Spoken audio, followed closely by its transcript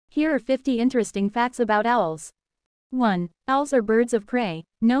Here are 50 interesting facts about owls. 1. Owls are birds of prey,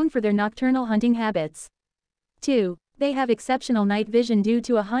 known for their nocturnal hunting habits. 2. They have exceptional night vision due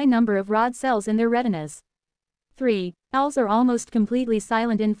to a high number of rod cells in their retinas. 3. Owls are almost completely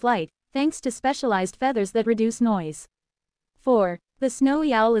silent in flight, thanks to specialized feathers that reduce noise. 4. The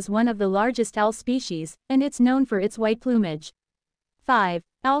snowy owl is one of the largest owl species, and it's known for its white plumage. 5.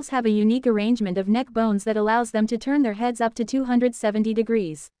 Owls have a unique arrangement of neck bones that allows them to turn their heads up to 270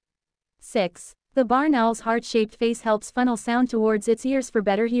 degrees. 6. The barn owl's heart-shaped face helps funnel sound towards its ears for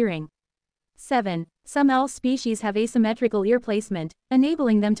better hearing. 7. Some owl species have asymmetrical ear placement,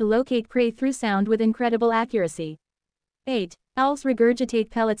 enabling them to locate prey through sound with incredible accuracy. 8. Owls regurgitate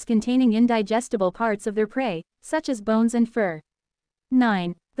pellets containing indigestible parts of their prey, such as bones and fur.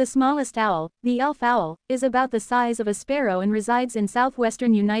 9. The smallest owl, the elf owl, is about the size of a sparrow and resides in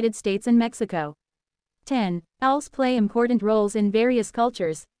southwestern United States and Mexico. 10. Owls play important roles in various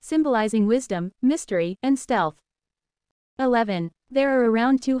cultures, symbolizing wisdom, mystery, and stealth. 11. There are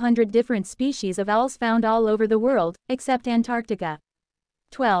around 200 different species of owls found all over the world, except Antarctica.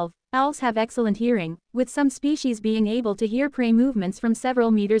 12. Owls have excellent hearing, with some species being able to hear prey movements from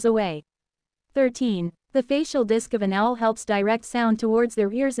several meters away. 13. The facial disc of an owl helps direct sound towards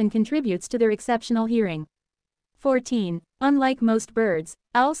their ears and contributes to their exceptional hearing. 14. Unlike most birds,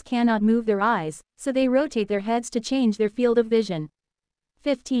 owls cannot move their eyes, so they rotate their heads to change their field of vision.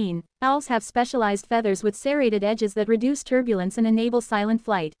 15. Owls have specialized feathers with serrated edges that reduce turbulence and enable silent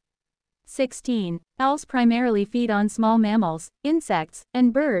flight. 16. Owls primarily feed on small mammals, insects,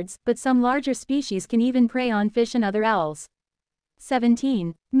 and birds, but some larger species can even prey on fish and other owls.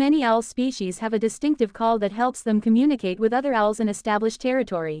 17. Many owl species have a distinctive call that helps them communicate with other owls in established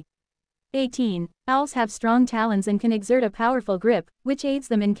territory. 18. Owls have strong talons and can exert a powerful grip, which aids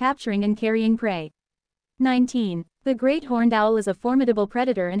them in capturing and carrying prey. 19. The great horned owl is a formidable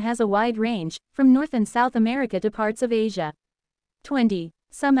predator and has a wide range, from North and South America to parts of Asia. 20.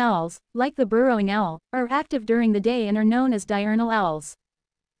 Some owls, like the burrowing owl, are active during the day and are known as diurnal owls.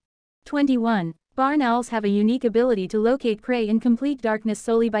 21. Barn owls have a unique ability to locate prey in complete darkness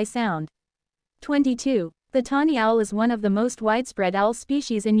solely by sound. 22. The tawny owl is one of the most widespread owl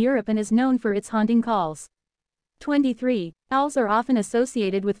species in Europe and is known for its haunting calls. 23. Owls are often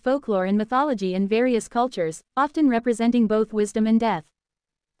associated with folklore and mythology in various cultures, often representing both wisdom and death.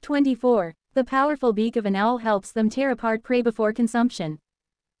 24. The powerful beak of an owl helps them tear apart prey before consumption.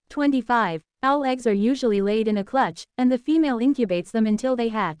 25. Owl eggs are usually laid in a clutch, and the female incubates them until they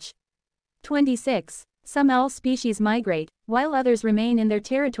hatch. 26. Some owl species migrate, while others remain in their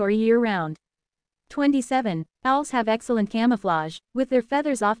territory year-round. 27. Owls have excellent camouflage, with their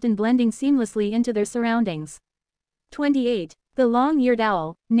feathers often blending seamlessly into their surroundings. 28. The long-eared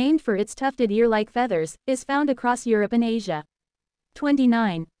owl, named for its tufted ear-like feathers, is found across Europe and Asia.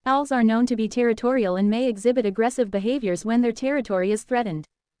 29. Owls are known to be territorial and may exhibit aggressive behaviors when their territory is threatened.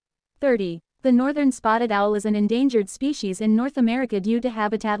 30. The northern spotted owl is an endangered species in North America due to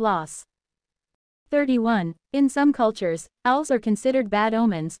habitat loss. 31. In some cultures, owls are considered bad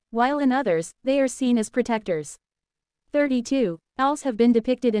omens, while in others, they are seen as protectors. 32. Owls have been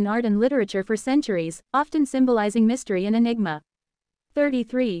depicted in art and literature for centuries, often symbolizing mystery and enigma.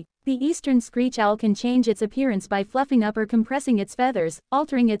 33. The eastern screech owl can change its appearance by fluffing up or compressing its feathers,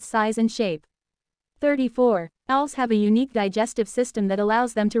 altering its size and shape. 34. Owls have a unique digestive system that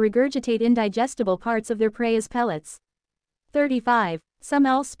allows them to regurgitate indigestible parts of their prey as pellets. 35. Some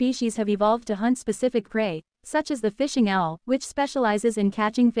owl species have evolved to hunt specific prey, such as the fishing owl, which specializes in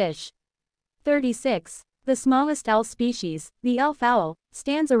catching fish. 36. The smallest owl species, the elf owl,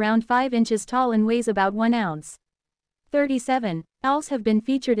 stands around 5 inches tall and weighs about 1 ounce. 37. Owls have been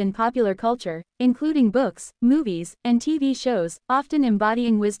featured in popular culture, including books, movies, and TV shows, often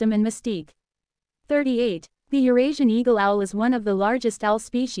embodying wisdom and mystique. 38. The Eurasian eagle owl is one of the largest owl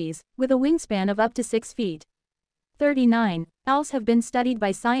species, with a wingspan of up to 6 feet. 39. Owls have been studied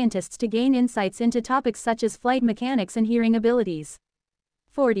by scientists to gain insights into topics such as flight mechanics and hearing abilities.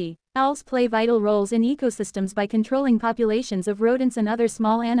 40. Owls play vital roles in ecosystems by controlling populations of rodents and other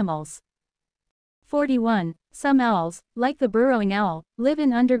small animals. 41. Some owls, like the burrowing owl, live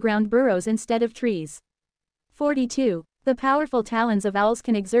in underground burrows instead of trees. 42. The powerful talons of owls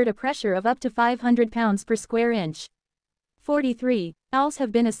can exert a pressure of up to 500 pounds per square inch. 43. Owls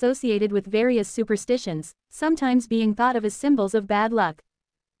have been associated with various superstitions, sometimes being thought of as symbols of bad luck.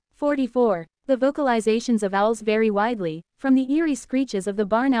 44. The vocalizations of owls vary widely, from the eerie screeches of the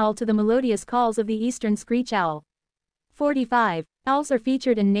barn owl to the melodious calls of the eastern screech owl. 45. Owls are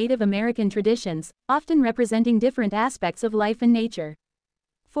featured in Native American traditions, often representing different aspects of life and nature.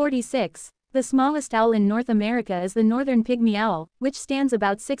 46. The smallest owl in North America is the northern pygmy owl, which stands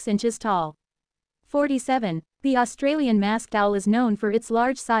about 6 inches tall. 47. The Australian masked owl is known for its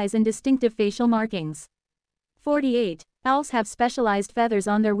large size and distinctive facial markings. 48. Owls have specialized feathers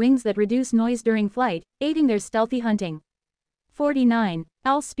on their wings that reduce noise during flight, aiding their stealthy hunting. 49.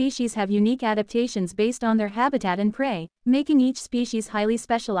 Owl species have unique adaptations based on their habitat and prey, making each species highly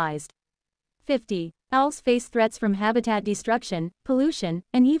specialized. 50. Owls face threats from habitat destruction, pollution,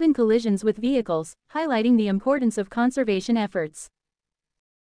 and even collisions with vehicles, highlighting the importance of conservation efforts.